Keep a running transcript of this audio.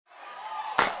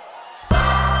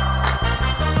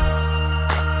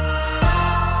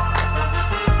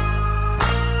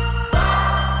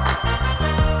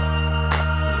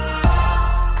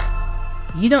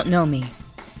You don't know me,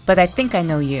 but I think I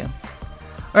know you.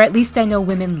 Or at least I know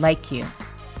women like you.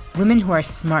 Women who are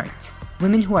smart,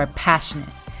 women who are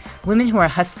passionate, women who are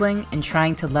hustling and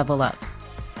trying to level up.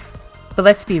 But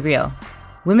let's be real.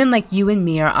 Women like you and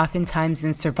me are oftentimes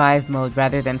in survive mode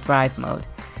rather than thrive mode.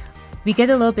 We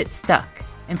get a little bit stuck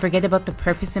and forget about the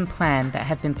purpose and plan that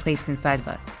have been placed inside of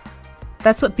us.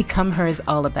 That's what Become Her is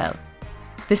all about.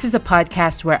 This is a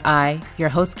podcast where I, your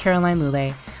host Caroline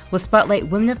Lule, will spotlight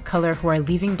women of color who are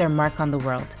leaving their mark on the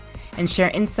world and share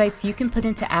insights you can put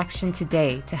into action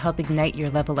today to help ignite your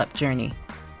level up journey.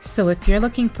 So if you're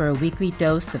looking for a weekly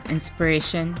dose of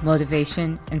inspiration,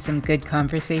 motivation, and some good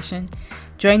conversation,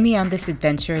 join me on this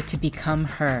adventure to become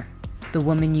her, the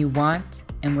woman you want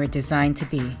and were designed to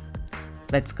be.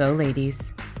 Let's go,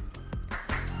 ladies.